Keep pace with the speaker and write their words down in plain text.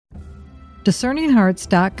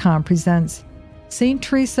DiscerningHearts.com presents St.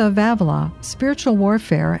 Teresa of Avila, Spiritual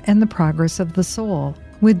Warfare and the Progress of the Soul,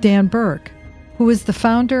 with Dan Burke, who is the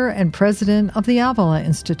founder and president of the Avila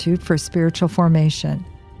Institute for Spiritual Formation.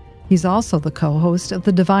 He's also the co-host of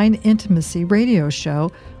the Divine Intimacy radio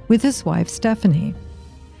show with his wife, Stephanie.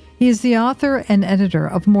 He is the author and editor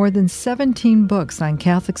of more than 17 books on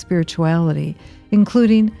Catholic spirituality,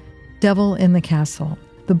 including Devil in the Castle,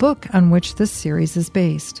 the book on which this series is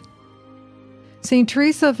based. St.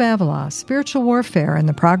 Teresa of Avila, Spiritual Warfare and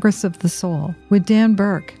the Progress of the Soul, with Dan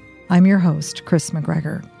Burke. I'm your host, Chris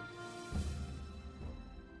McGregor.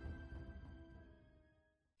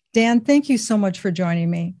 Dan, thank you so much for joining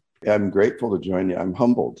me. I'm grateful to join you. I'm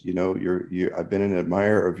humbled. I've been an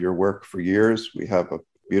admirer of your work for years. We have a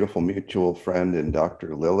beautiful mutual friend in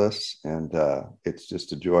Dr. Lillis, and it's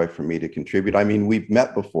just a joy for me to contribute. I mean, we've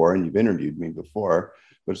met before and you've interviewed me before,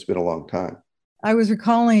 but it's been a long time. I was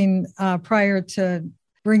recalling prior to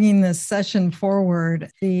bringing this session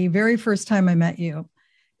forward, the very first time I met you,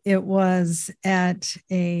 it was at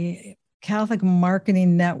a Catholic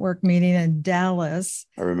Marketing Network meeting in Dallas.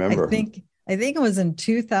 I remember. I think it was in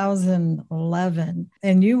 2011,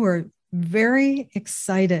 and you were very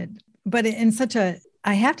excited, but in such a,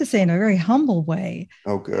 I have to say, in a very humble way.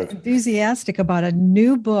 Oh, good. Enthusiastic about a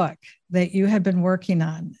new book that you had been working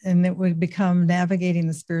on, and it would become Navigating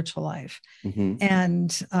the Spiritual Life. Mm-hmm.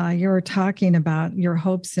 And you were talking about your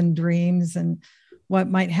hopes and dreams and what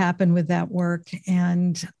might happen with that work.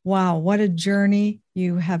 And wow, what a journey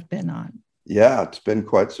you have been on. Yeah, it's been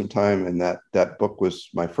quite some time. And that book was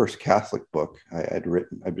my first Catholic book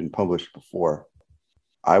I'd been published before.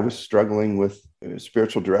 I was struggling with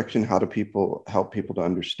spiritual direction. How do people help people to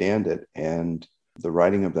understand it? And the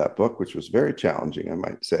writing of that book, which was very challenging, I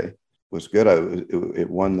might say, was good. It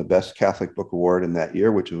won the Best Catholic Book Award in that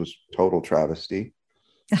year, which was total travesty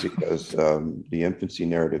because the infancy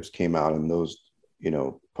narratives came out, and those,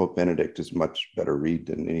 Pope Benedict is much better read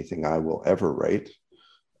than anything I will ever write.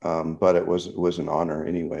 But it was an honor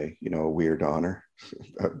anyway, a weird honor.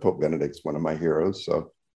 Pope Benedict's one of my heroes.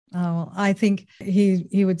 So. Oh, I think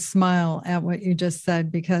he would smile at what you just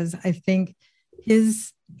said, because I think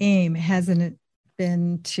his aim hasn't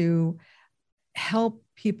been to help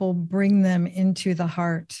people bring them into the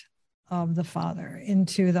heart of the Father,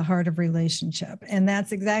 into the heart of relationship. And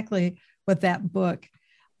that's exactly what that book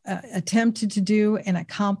attempted to do and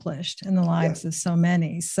accomplished in the lives of so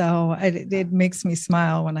many. So it makes me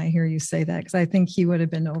smile when I hear you say that, because I think he would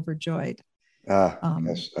have been overjoyed.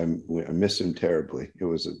 Yes, I miss him terribly. It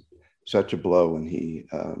was such a blow when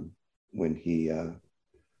he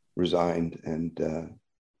resigned, and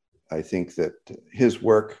I think that his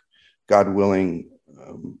work, God willing,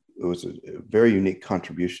 it was a very unique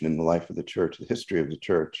contribution in the life of the church, the history of the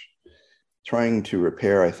church, trying to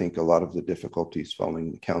repair, I think, a lot of the difficulties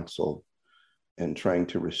following the council, and trying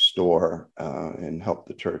to restore and help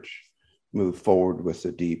the church move forward with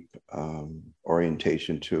a deep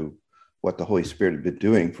orientation to what the Holy Spirit had been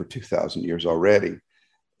doing for 2,000 years already.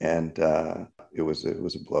 And it was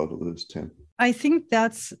a blow to lose Tim. I think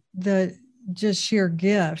that's the just sheer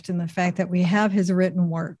gift, and the fact that we have his written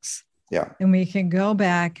works. Yeah. And we can go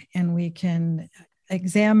back and we can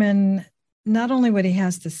examine not only what he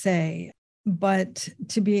has to say, but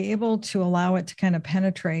to be able to allow it to kind of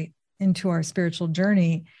penetrate into our spiritual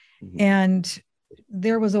journey. Mm-hmm. And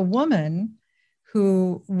there was a woman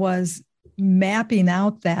who was mapping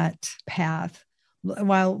out that path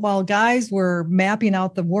while guys were mapping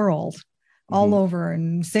out the world all over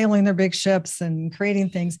and sailing their big ships and creating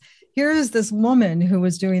things. Here is this woman who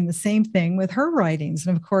was doing the same thing with her writings.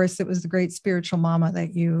 And of course, it was the great spiritual mama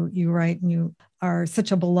that you write and you are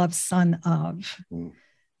such a beloved son of. Mm.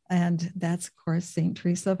 And that's, of course, St.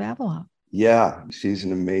 Teresa of Avila. Yeah, she's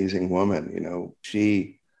an amazing woman.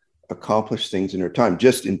 She accomplished things in her time,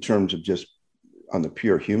 just in terms of just on the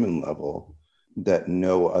pure human level, that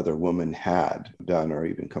no other woman had done or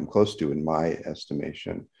even come close to, in my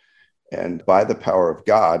estimation. And by the power of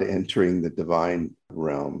God entering the divine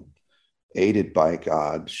realm, aided by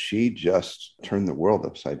God, she just turned the world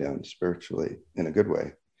upside down spiritually, in a good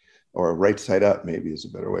way, or right side up, maybe is a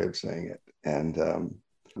better way of saying it. And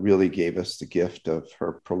really gave us the gift of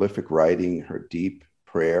her prolific writing, her deep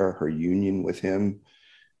prayer, her union with him.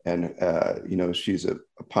 And, she's a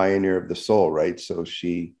pioneer of the soul, right? So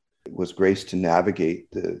she was graced to navigate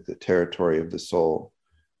the territory of the soul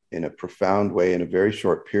in a profound way in a very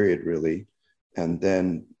short period, really. And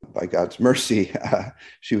then by God's mercy,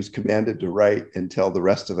 she was commanded to write and tell the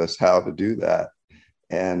rest of us how to do that.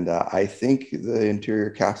 And I think the Interior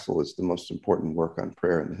Castle is the most important work on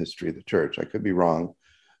prayer in the history of the church. I could be wrong,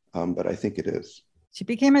 but I think it is. She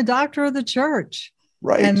became a doctor of the church.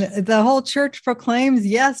 Right. And the whole church proclaims,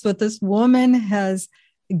 yes, what this woman has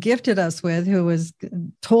gifted us with, who was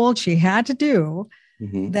told she had to do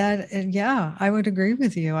that. Yeah, I would agree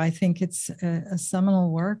with you. I think it's a seminal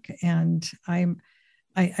work. And I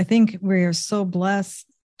think we are so blessed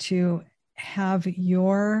to have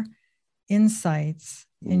your insights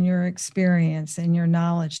and your experience and your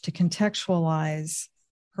knowledge to contextualize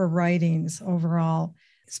her writings overall,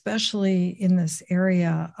 especially in this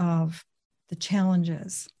area of the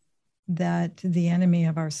challenges that the enemy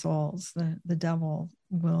of our souls, the devil,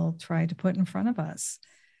 will try to put in front of us.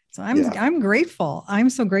 So I'm grateful. I'm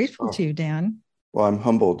so grateful to you, Dan. Well, I'm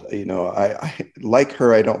humbled. I like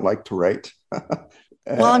her. I don't like to write.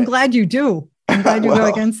 Well, I'm glad you do. I'm glad you go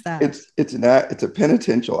against that. It's a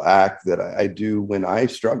penitential act that I do when I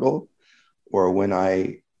struggle, or when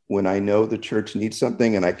I know the church needs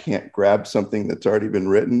something and I can't grab something that's already been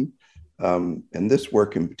written. And this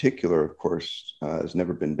work in particular, of course, has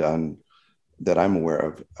never been done that I'm aware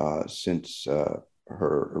of since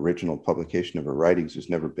her original publication of her writings. There's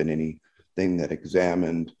never been anything that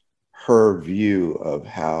examined her view of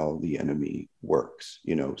how the enemy works,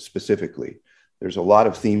 specifically. There's a lot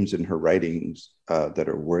of themes in her writings that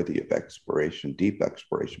are worthy of exploration, deep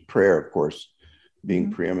exploration. Prayer, of course,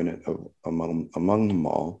 being preeminent among them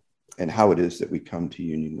all, and how it is that we come to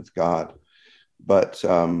union with God. But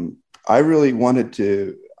I really wanted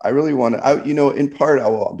to, in part, I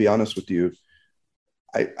will be honest with you,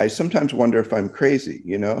 I sometimes wonder if I'm crazy,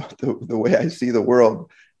 the way I see the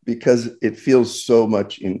world, because it feels so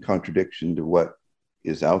much in contradiction to what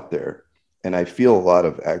is out there. And I feel a lot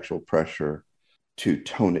of actual pressure to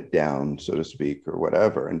tone it down, so to speak, or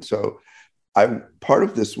whatever. And so part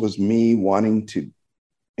of this was me wanting to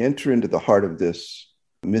enter into the heart of this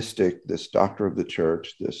mystic, this doctor of the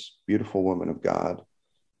church, this beautiful woman of God,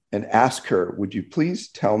 and ask her, would you please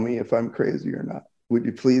tell me if I'm crazy or not? Would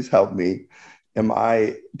you please help me? Is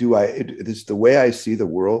the way I see the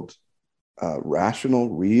world rational,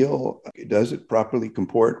 real? Does it properly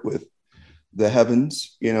comport with the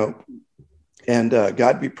heavens? And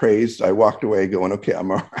God be praised, I walked away going, okay,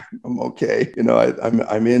 I'm all right. I'm okay.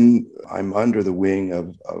 I'm under the wing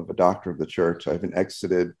of a doctor of the church. I haven't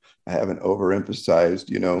exited. I haven't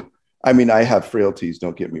overemphasized, I have frailties,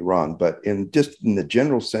 don't get me wrong, but in the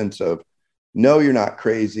general sense of, no, you're not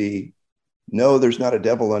crazy. No, there's not a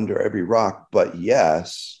devil under every rock, but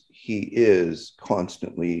yes, he is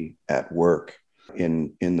constantly at work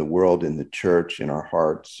in the world, in the church, in our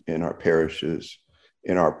hearts, in our parishes,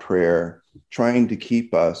 in our prayer, trying to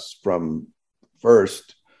keep us from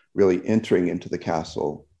first really entering into the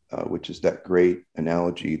castle, which is that great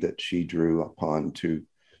analogy that she drew upon to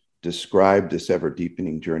describe this ever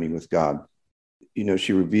deepening journey with God.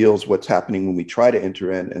 She reveals what's happening when we try to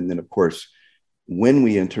enter in. And then, of course, when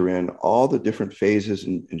we enter in, all the different phases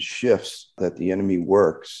and shifts that the enemy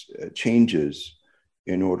works, changes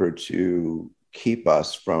in order to keep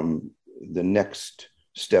us from the next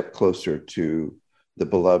step closer to the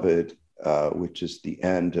beloved, which is the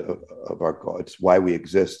end of our goal. It's why we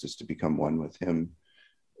exist, is to become one with him.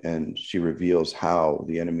 And she reveals how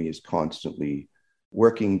the enemy is constantly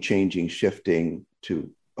working, changing, shifting to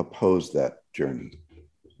oppose that journey.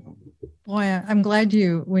 Boy, I'm glad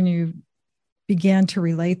when you began to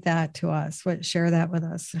relate that to us, share that with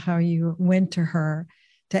us, how you went to her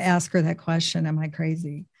to ask her that question, am I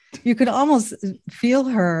crazy? You could almost feel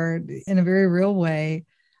her in a very real way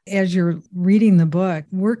as you're reading the book,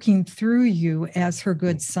 working through you as her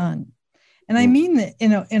good son. And I mean that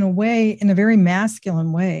in a way, in a very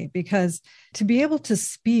masculine way, because to be able to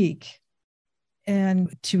speak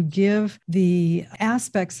and to give the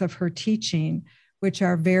aspects of her teaching, which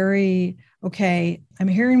are very, okay, I'm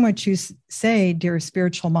hearing what you say, dear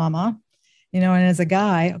spiritual mama, and as a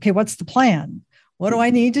guy, okay, what's the plan? What do I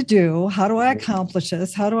need to do? How do I accomplish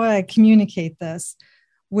this? How do I communicate this?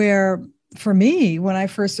 Where for me, when I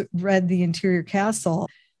first read The Interior Castle,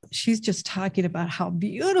 she's just talking about how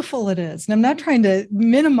beautiful it is. And I'm not trying to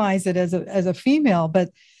minimize it as a female, but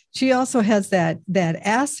she also has that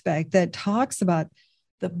aspect that talks about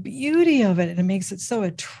the beauty of it. And it makes it so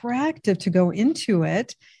attractive to go into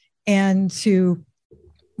it and to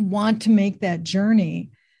want to make that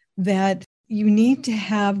journey, that you need to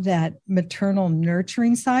have that maternal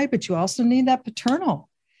nurturing side, but you also need that paternal.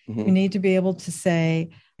 Mm-hmm. You need to be able to say,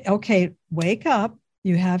 okay, wake up.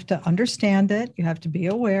 You have to understand it. You have to be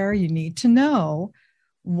aware. You need to know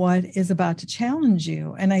what is about to challenge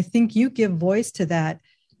you. And I think you give voice to that,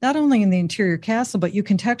 not only in The Interior Castle, but you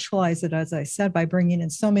contextualize it, as I said, by bringing in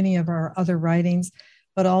so many of our other writings,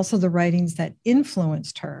 but also the writings that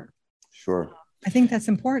influenced her. Sure. I think that's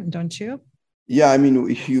important, don't you? Yeah, I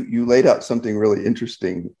mean, you laid out something really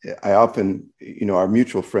interesting. I often, our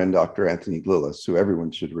mutual friend, Dr. Anthony Lillis, who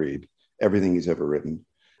everyone should read, everything he's ever written.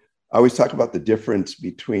 I always talk about the difference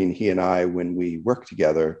between he and I when we work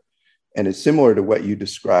together. And it's similar to what you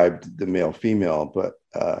described, the male-female, but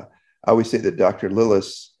I always say that Dr.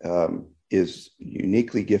 Lillis is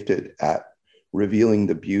uniquely gifted at revealing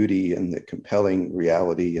the beauty and the compelling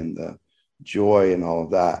reality and the joy and all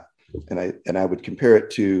of that. And I would compare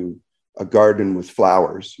it to a garden with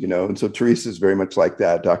flowers, and so Teresa is very much like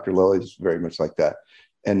that. Dr. Lilly is very much like that.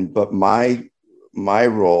 But my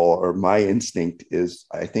role or my instinct is,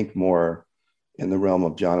 I think, more in the realm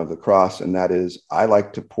of John of the Cross, and that is I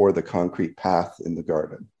like to pour the concrete path in the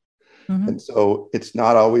garden. Mm-hmm. And so it's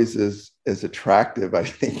not always as attractive, I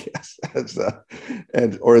think,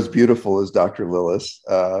 or as beautiful as Dr. Lillis,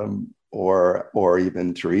 or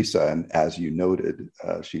even Teresa. And as you noted,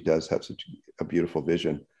 she does have such a beautiful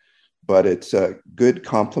vision. But it's a good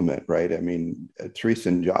complement, right? I mean, Teresa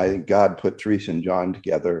and John, I think God put Teresa and John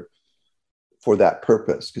together for that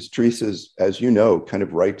purpose, because Teresa's, as you know, kind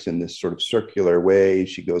of writes in this sort of circular way.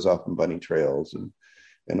 She goes off on bunny trails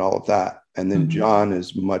and all of that. And then mm-hmm. John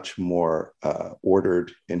is much more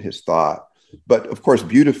ordered in his thought, but of course,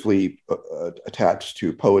 beautifully attached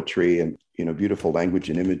to poetry and, beautiful language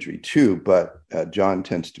and imagery too. But John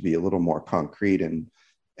tends to be a little more concrete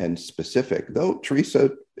and specific, though Teresa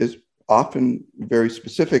is often very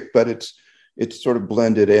specific, but it's sort of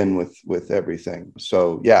blended in with everything.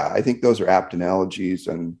 So yeah, I think those are apt analogies,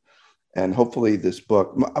 and hopefully this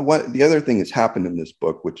book. The other thing that's happened in this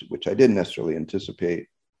book, which I didn't necessarily anticipate,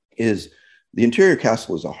 is The Interior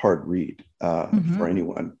Castle is a hard read mm-hmm. for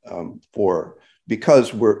anyone,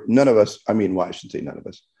 because none of us. I mean, well, I should say none of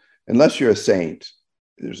us, unless you're a saint.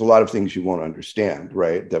 There's a lot of things you won't understand,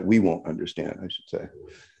 right? That we won't understand, I should say,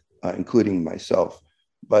 including myself.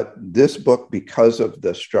 But this book, because of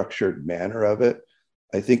the structured manner of it,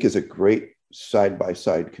 I think is a great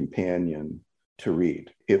side-by-side companion to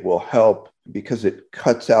read. It will help because it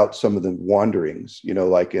cuts out some of the wanderings,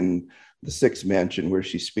 like in The Sixth Mansion, where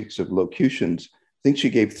she speaks of locutions. I think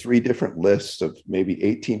she gave 3 different lists of maybe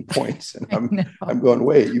 18 points. And I'm going,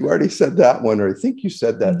 wait, you already said that one, or I think you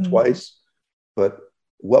said that mm-hmm. twice. But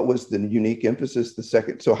what was the unique emphasis the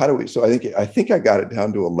second? So I think I got it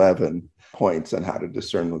down to 11 points on how to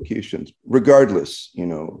discern locutions. Regardless,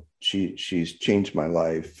 she's changed my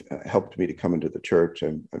life, helped me to come into the church.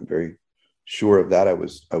 I'm very sure of that. I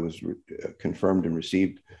was confirmed and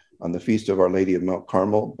received on the Feast of Our Lady of Mount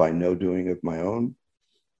Carmel by no doing of my own.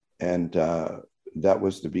 And that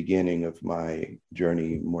was the beginning of my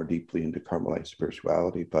journey more deeply into Carmelite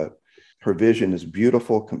spirituality. But her vision is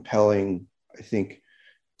beautiful, compelling, I think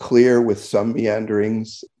clear with some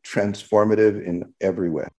meanderings, transformative in every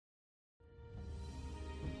way.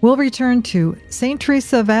 We'll return to St.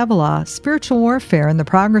 Teresa of Avila, Spiritual Warfare and the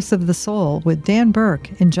Progress of the Soul with Dan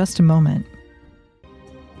Burke in just a moment.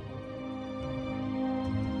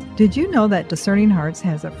 Did you know that Discerning Hearts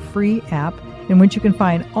has a free app in which you can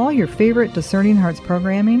find all your favorite Discerning Hearts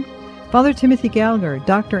programming? Father Timothy Gallagher,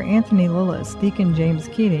 Dr. Anthony Lillis, Deacon James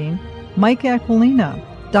Keating, Mike Aquilina,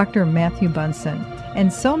 Dr. Matthew Bunson,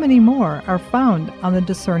 and so many more are found on the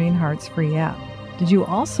Discerning Hearts free app. Did you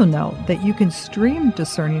also know that you can stream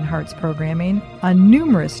Discerning Hearts programming on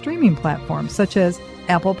numerous streaming platforms such as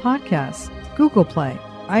Apple Podcasts, Google Play,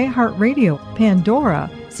 iHeartRadio, Pandora,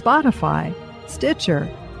 Spotify, Stitcher,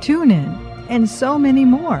 TuneIn, and so many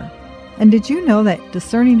more? And did you know that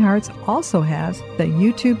Discerning Hearts also has the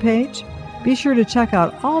YouTube page? Be sure to check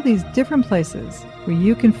out all these different places where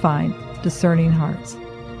you can find Discerning Hearts.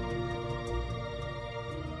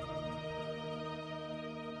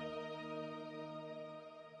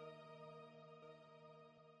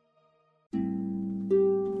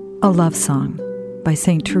 A Love Song by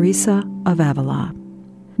St. Teresa of Avila.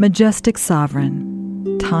 Majestic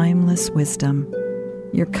Sovereign, timeless wisdom,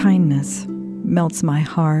 your kindness melts my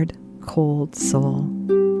hard, cold soul.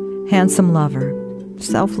 Handsome lover,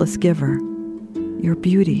 selfless giver, your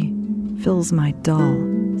beauty fills my dull,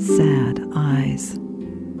 sad eyes.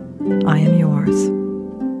 I am yours.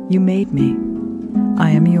 You made me.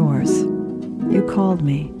 I am yours. You called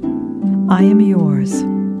me. I am yours.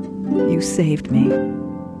 You saved me.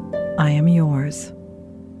 I am yours.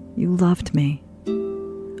 You loved me.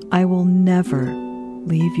 I will never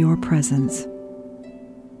leave your presence.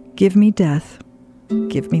 Give me death.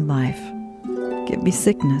 Give me life. Give me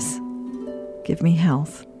sickness. Give me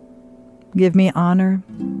health. Give me honor.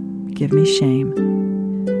 Give me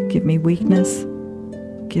shame. Give me weakness.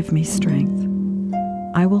 Give me strength.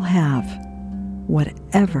 I will have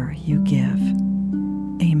whatever you give.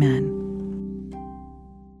 Amen.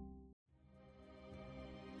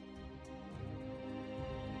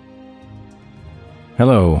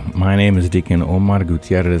 Hello, my name is Deacon Omar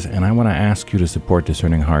Gutierrez, and I want to ask you to support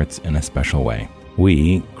Discerning Hearts in a special way.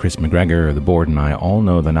 We, Chris McGregor, the board, and I all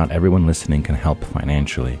know that not everyone listening can help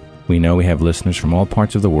financially. We know we have listeners from all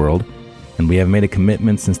parts of the world, and we have made a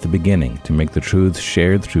commitment since the beginning to make the truths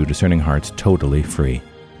shared through Discerning Hearts totally free.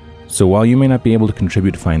 So while you may not be able to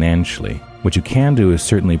contribute financially, what you can do is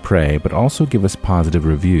certainly pray, but also give us positive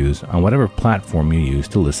reviews on whatever platform you use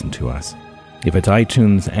to listen to us. If it's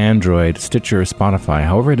iTunes, Android, Stitcher, or Spotify,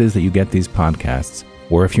 however it is that you get these podcasts,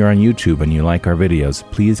 or if you're on YouTube and you like our videos,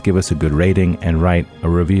 please give us a good rating and write a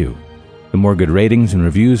review. The more good ratings and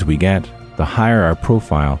reviews we get, the higher our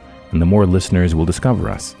profile, and the more listeners will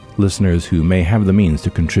discover us, listeners who may have the means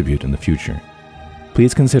to contribute in the future.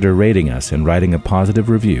 Please consider rating us and writing a positive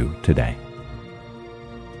review today.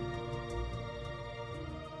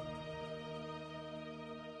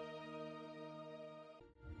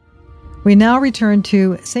 We now return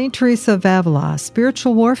to St. Teresa of Avila,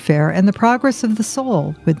 Spiritual Warfare and the Progress of the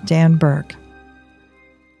Soul with Dan Burke.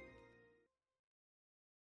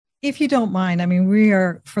 If you don't mind, we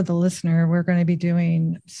are, for the listener, we're going to be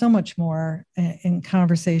doing so much more in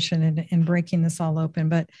conversation and breaking this all open.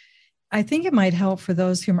 But I think it might help for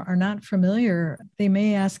those who are not familiar. They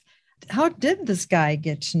may ask, how did this guy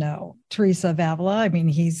get to know Teresa of Avila?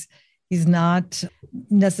 He's not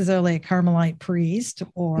necessarily a Carmelite priest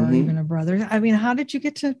or even a brother. How did you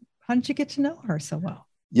get to know her so well?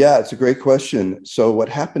 Yeah, it's a great question. So what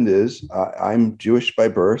happened is I'm Jewish by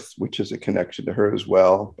birth, which is a connection to her as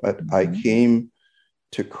well. But I came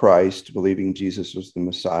to Christ believing Jesus was the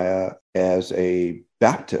Messiah as a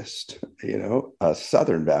Baptist, a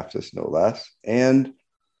Southern Baptist, no less. And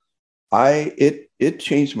it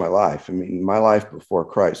changed my life. My life before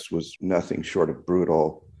Christ was nothing short of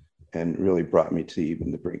brutal, and really brought me to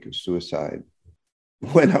even the brink of suicide.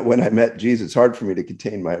 When I met Jesus, it's hard for me to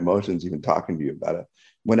contain my emotions even talking to you about it.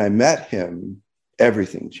 When I met him,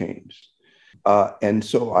 everything changed. And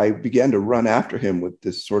so I began to run after him with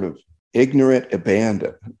this sort of ignorant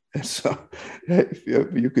abandon. And so if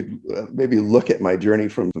you could maybe look at my journey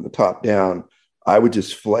from the top down, I would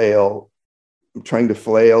just trying to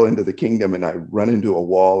flail into the kingdom, and I run into a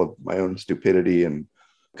wall of my own stupidity and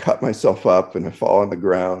cut myself up, and I fall on the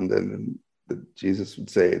ground, and Jesus would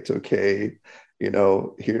say, "It's okay,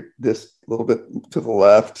 here, this little bit to the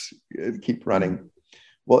left, and keep running."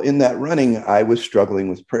 Well, in that running, I was struggling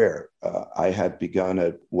with prayer. I had begun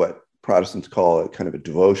what Protestants call a kind of a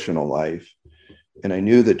devotional life, and I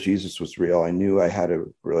knew that Jesus was real. I knew I had a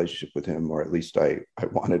relationship with him, or at least I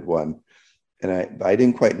wanted one, and I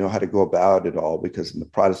didn't quite know how to go about it all, because in the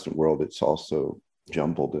Protestant world, it's also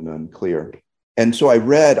jumbled and unclear. And so I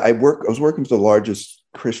was working for the largest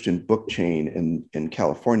Christian book chain in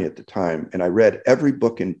California at the time. And I read every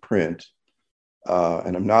book in print,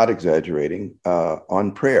 and I'm not exaggerating,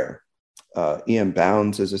 on prayer. E.M.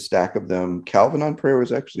 Bounds has a stack of them. Calvin on Prayer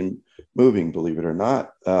was actually moving, believe it or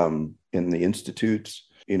not, in the Institutes,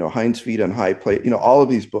 Heinz Feet on High Place, all of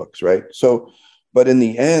these books, right? So, but in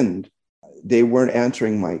the end, they weren't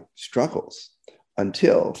answering my struggles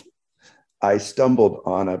until I stumbled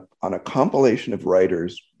on a compilation of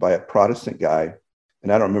writers by a Protestant guy,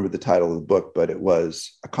 and I don't remember the title of the book, but it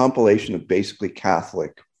was a compilation of basically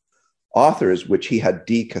Catholic authors, which he had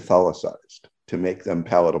de-Catholicized to make them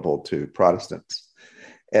palatable to Protestants.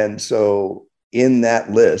 And so in that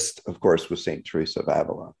list, of course, was St. Teresa of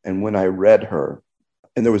Avila. And when I read her,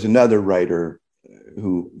 and there was another writer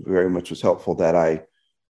who very much was helpful, that I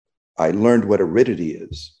learned what aridity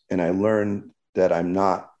is, and I learned that I'm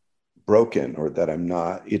not broken, or that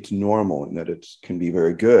it's normal, and that it can be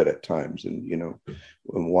very good at times, and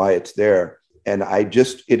and why it's there. And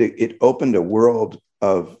it opened a world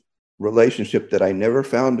of relationship that I never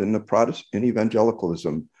found in the Protestant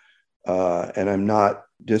evangelicalism. And I'm not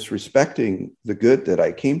disrespecting the good that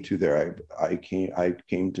I came to there. I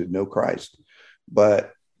came to know Christ,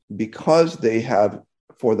 but because they have,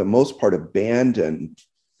 for the most part, abandoned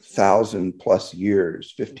 1,000+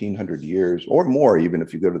 years, 1,500 years or more, even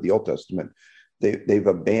if you go to the Old Testament, they've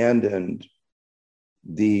abandoned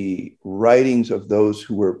the writings of those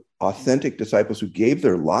who were authentic disciples, who gave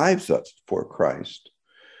their lives up for Christ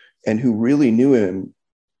and who really knew him.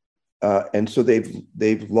 And so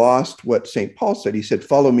they've lost what St. Paul said. He said,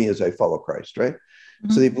 "Follow me as I follow Christ," right?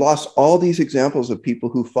 Mm-hmm. So they've lost all these examples of people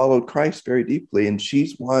who followed Christ very deeply, and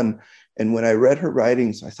she's one. And when I read her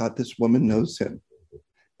writings, I thought, this woman knows him.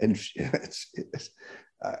 And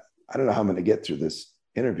I don't know how I'm going to get through this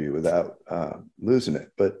interview without losing it,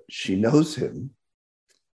 but she knows him,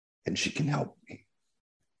 and she can help me.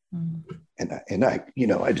 And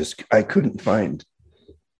I couldn't find.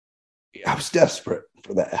 I was desperate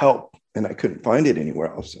for that help, and I couldn't find it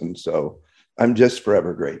anywhere else. And so I'm just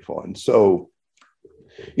forever grateful. And so,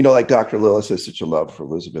 like Dr. Lillis has such a love for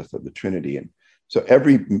Elizabeth of the Trinity. And so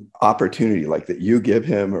every opportunity like that you give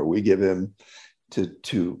him or we give him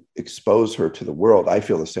to expose her to the world, I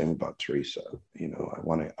feel the same about Teresa. I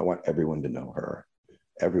want everyone to know her,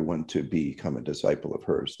 everyone to become a disciple of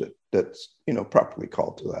hers that's properly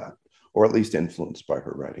called to that, or at least influenced by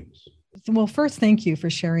her writings. Well, first, thank you for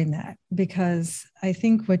sharing that, because I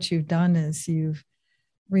think what you've done is you've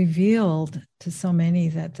revealed to so many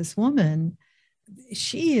that this woman,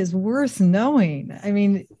 she is worth knowing. I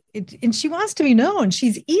mean, and she wants to be known.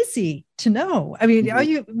 She's easy to know. I mean,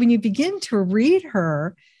 when you begin to read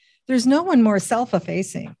her, there's no one more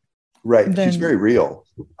self-effacing. Right. She's very real.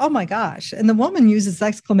 Oh my gosh. And the woman uses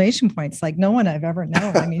exclamation points like no one I've ever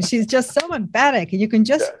known. I mean, she's just so emphatic, and you can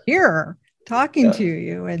just hear her talking to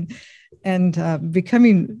you and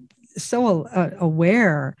becoming so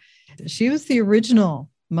aware. She was the original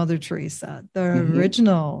Mother Teresa, the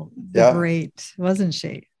original, the great, wasn't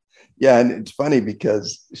she? Yeah. And it's funny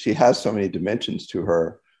because she has so many dimensions to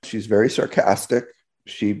her. She's very sarcastic.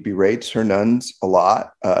 She berates her nuns a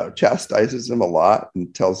lot, chastises them a lot,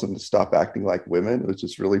 and tells them to stop acting like women. It was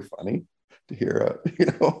just really funny to hear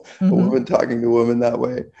a woman talking to a woman that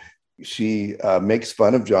way. She makes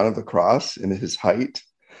fun of John of the Cross in his height,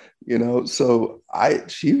 So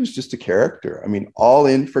she was just a character. I mean, all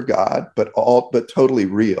in for God, but totally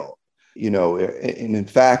real. And in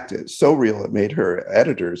fact, it's so real it made her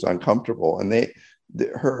editors uncomfortable, and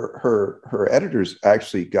her editors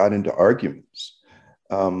actually got into arguments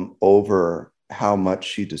over how much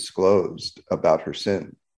she disclosed about her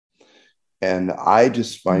sin. And I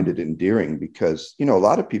just find it endearing because, a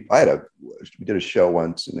lot of people, we did a show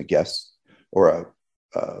once and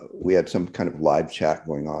we had some kind of live chat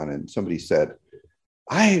going on, and somebody said,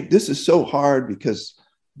 this is so hard because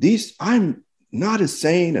I'm not a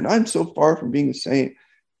saint and I'm so far from being a saint.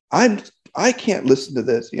 I can't listen to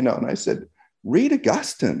this, and I said, read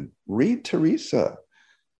Augustine, read Teresa.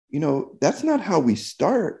 That's not how we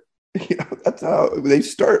start. That's how they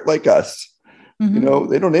start, like us.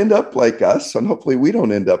 They don't end up like us. And hopefully we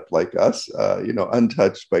don't end up like us,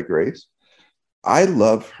 untouched by grace. I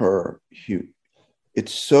love her.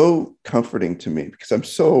 It's so comforting to me because I'm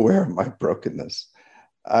so aware of my brokenness.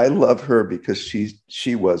 I love her because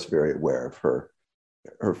she was very aware of her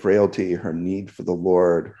frailty, her need for the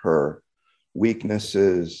Lord, her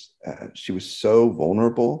weaknesses. She was so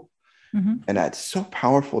vulnerable. And it's so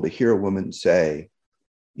powerful to hear a woman say,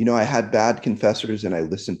 I had bad confessors and I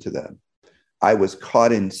listened to them. I was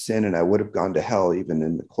caught in sin and I would have gone to hell even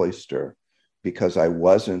in the cloister because I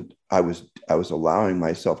was allowing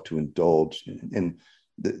myself to indulge. And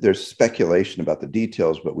there's speculation about the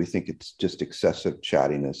details, but we think it's just excessive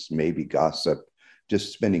chattiness, maybe gossip,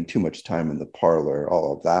 just spending too much time in the parlor,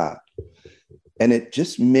 all of that. And it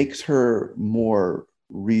just makes her more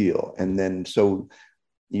real. And then so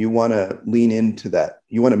you want to lean into that.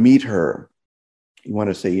 You want to meet her. You want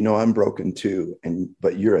to say, I'm broken too,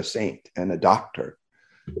 but you're a saint and a doctor.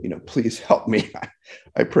 Please help me.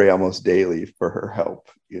 I pray almost daily for her help,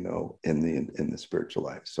 in the spiritual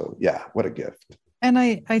life. So yeah, what a gift. And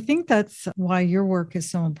I think that's why your work is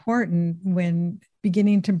so important when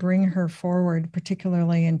beginning to bring her forward,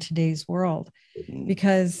 particularly in today's world,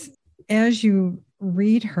 because as you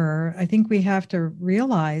read her, I think we have to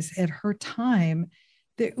realize at her time,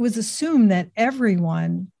 it was assumed that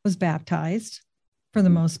everyone was baptized for the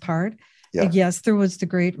most part. Yeah. Yes, there was the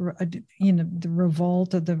great, the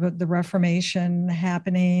revolt of the Reformation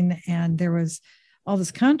happening, and there was all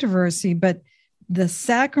this controversy, but the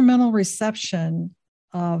sacramental reception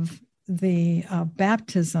of the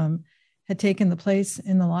baptism had taken the place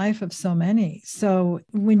in the life of so many. So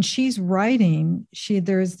when she's writing,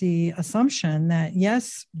 there's the assumption that,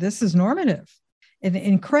 yes, this is normative.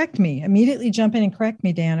 And correct me, immediately jump in and correct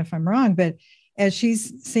me, Dan, if I'm wrong. But as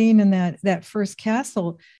she's saying in that first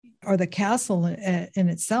castle, or the castle in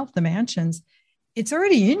itself, the mansions, it's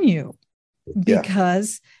already in you,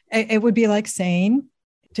 because it would be like saying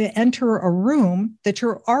to enter a room that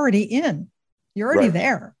you're already in. You're already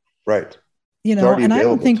there. Right. And I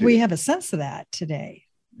don't think we have a sense of that today.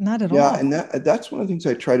 Not at all. Yeah, and that's one of the things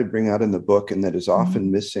I try to bring out in the book, and that is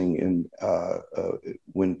often missing in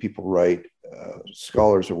when people write,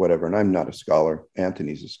 scholars or whatever. And I'm not a scholar.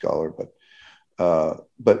 Anthony's a scholar,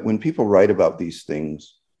 but when people write about these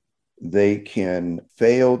things, they can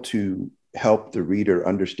fail to help the reader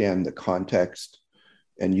understand the context.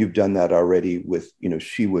 And you've done that already with,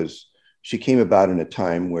 she came about in a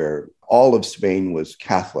time where all of Spain was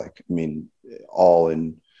Catholic. I mean, all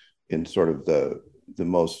in sort of the the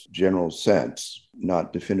most general sense,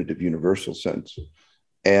 not definitive universal sense.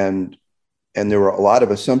 And there were a lot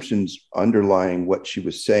of assumptions underlying what she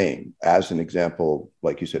was saying. As an example,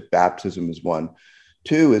 like you said, baptism is one.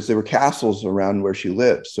 Two is there were castles around where she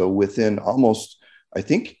lived. So within almost, I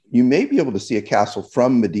think you may be able to see a castle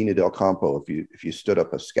from Medina del Campo if you stood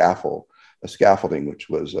up a scaffolding, which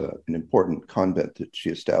was an important convent that she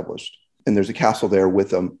established. And there's a castle there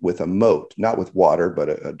with a moat, not with water, but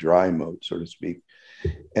a dry moat, so to speak.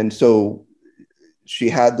 And so she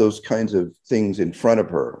had those kinds of things in front of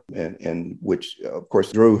her, and which, of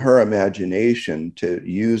course, drew her imagination to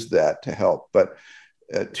use that to help. But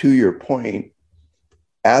to your point,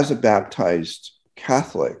 as a baptized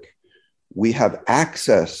Catholic, we have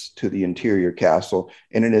access to the interior castle.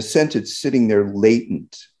 And in a sense, it's sitting there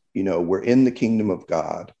latent. We're in the kingdom of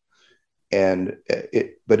God.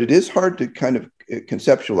 But it is hard to kind of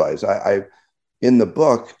conceptualize. In the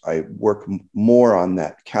book, I work more on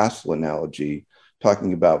that castle analogy,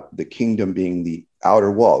 talking about the kingdom being the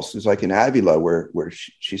outer walls. It's like in Avila, where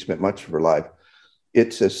she spent much of her life.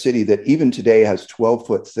 It's a city that even today has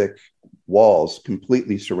 12-foot thick walls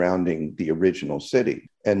completely surrounding the original city.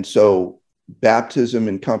 And so baptism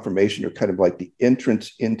and confirmation are kind of like the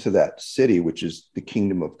entrance into that city, which is the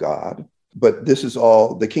kingdom of God. But this is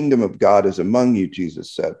all, the kingdom of God is among you,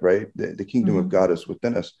 Jesus said, right? The kingdom of God is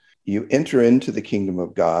within us. You enter into the kingdom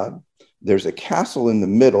of God. There's a castle in the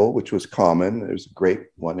middle, which was common. There's a great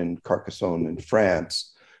one in Carcassonne in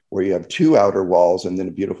France, where you have two outer walls and then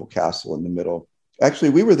a beautiful castle in the middle.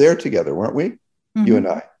 Actually, we were there together, weren't we? You and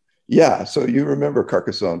I. Yeah, so you remember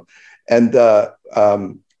Carcassonne. And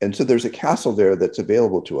so there's a castle there that's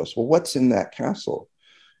available to us. Well, what's in that castle?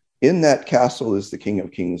 In that castle is the King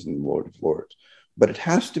of Kings and the Lord of Lords. But it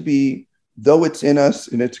has to be, though it's in us,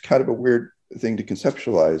 and it's kind of a weird thing to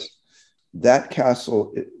conceptualize, that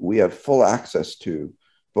castle we have full access to,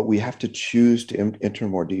 but we have to choose to enter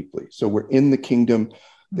more deeply. So we're in the kingdom,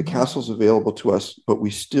 the castle's available to us, but we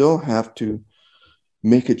still have to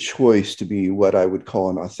make a choice to be what I would call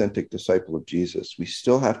an authentic disciple of Jesus. We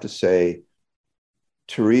still have to say,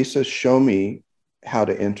 Teresa, show me how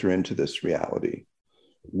to enter into this reality,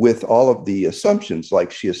 with all of the assumptions,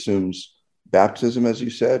 like she assumes baptism, as you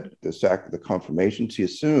said, the confirmation. She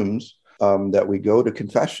assumes that we go to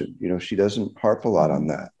confession. She doesn't harp a lot on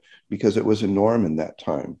that because it was a norm in that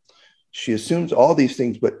time. She assumes all these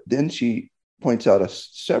things, but then she points out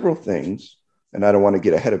several things, and I don't want to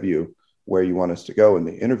get ahead of you where you want us to go in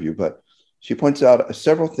the interview, but she points out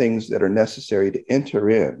several things that are necessary to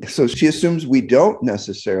enter in. So she assumes we don't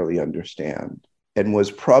necessarily understand, and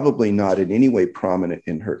was probably not in any way prominent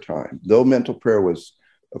in her time. Though mental prayer was,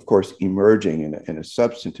 of course, emerging in a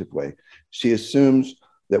substantive way, she assumes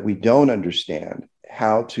that we don't understand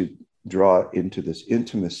how to draw into this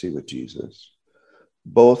intimacy with Jesus,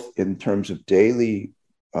 both in terms of daily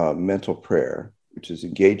mental prayer, which is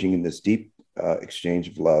engaging in this deep exchange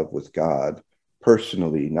of love with God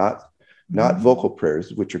personally, not vocal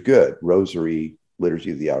prayers, which are good, rosary,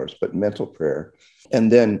 liturgy of the hours, but mental prayer.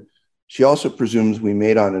 And then she also presumes we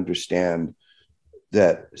may not understand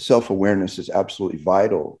that self-awareness is absolutely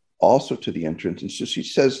vital also to the entrance. And so she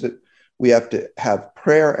says that we have to have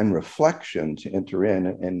prayer and reflection to enter in.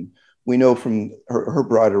 And we know from her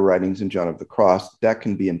broader writings in John of the Cross, that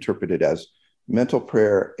can be interpreted as mental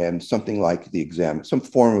prayer and something like some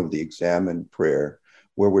form of the examen prayer,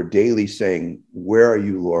 where we're daily saying, where are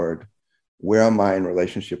you, Lord? Where am I in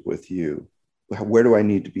relationship with you? Where do I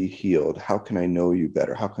need to be healed? How can I know you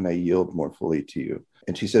better? How can I yield more fully to you?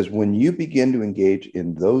 And she says, when you begin to engage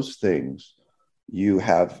in those things, you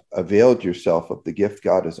have availed yourself of the gift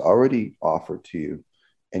God has already offered to you,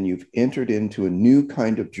 and you've entered into a new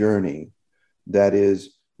kind of journey that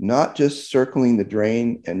is not just circling the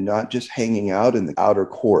drain and not just hanging out in the outer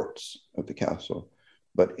courts of the castle,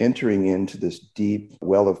 but entering into this deep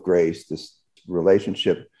well of grace, this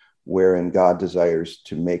relationship wherein God desires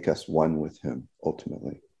to make us one with him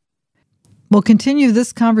ultimately. We'll continue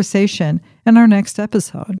this conversation in our next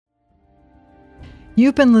episode.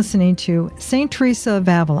 You've been listening to St. Teresa of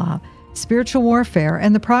Avila, Spiritual Warfare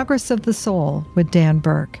and the Progress of the Soul with Dan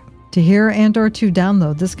Burke. To hear and or to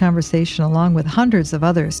download this conversation along with hundreds of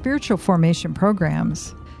other spiritual formation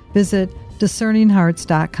programs, visit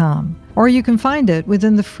discerninghearts.com, or you can find it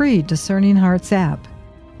within the free Discerning Hearts app.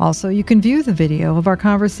 Also, you can view the video of our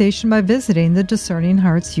conversation by visiting the Discerning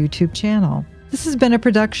Hearts YouTube channel. This has been a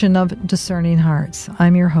production of Discerning Hearts.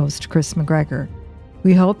 I'm your host, Chris McGregor.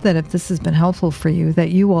 We hope that if this has been helpful for you, that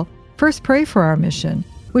you will first pray for our mission,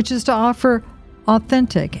 which is to offer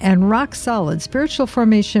authentic and rock-solid spiritual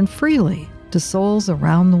formation freely to souls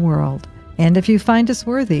around the world. And if you find us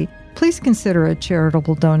worthy, please consider a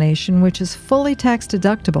charitable donation, which is fully tax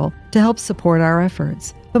deductible, to help support our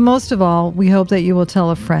efforts. But most of all, we hope that you will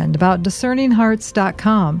tell a friend about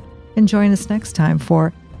discerninghearts.com and join us next time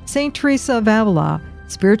for St. Teresa of Avila,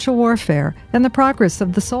 Spiritual Warfare and the Progress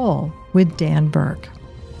of the Soul with Dan Burke.